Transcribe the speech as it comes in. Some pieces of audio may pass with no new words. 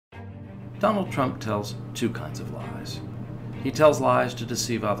Donald Trump tells two kinds of lies. He tells lies to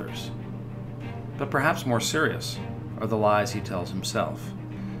deceive others. But perhaps more serious are the lies he tells himself.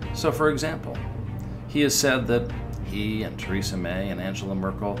 So, for example, he has said that he and Theresa May and Angela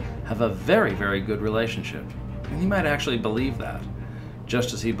Merkel have a very, very good relationship. And he might actually believe that,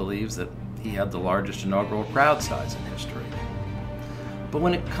 just as he believes that he had the largest inaugural crowd size in history. But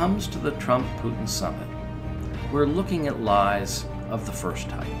when it comes to the Trump-Putin summit, we're looking at lies of the first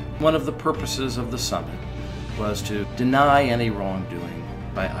type. One of the purposes of the summit was to deny any wrongdoing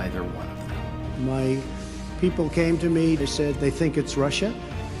by either one of them. My people came to me, they said they think it's Russia.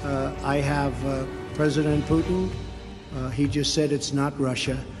 I have President Putin. He just said it's not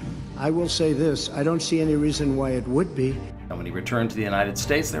Russia. I will say this, I don't see any reason why it would be. And when he returned to the United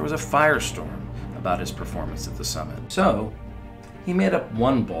States, there was a firestorm about his performance at the summit. So, he made up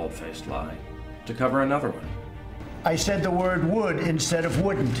one bald-faced lie to cover another one. I said the word would instead of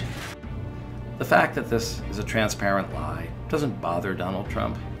wouldn't. The fact that this is a transparent lie doesn't bother Donald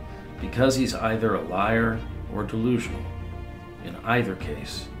Trump, because he's either a liar or delusional. In either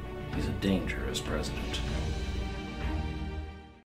case, he's a danger as president.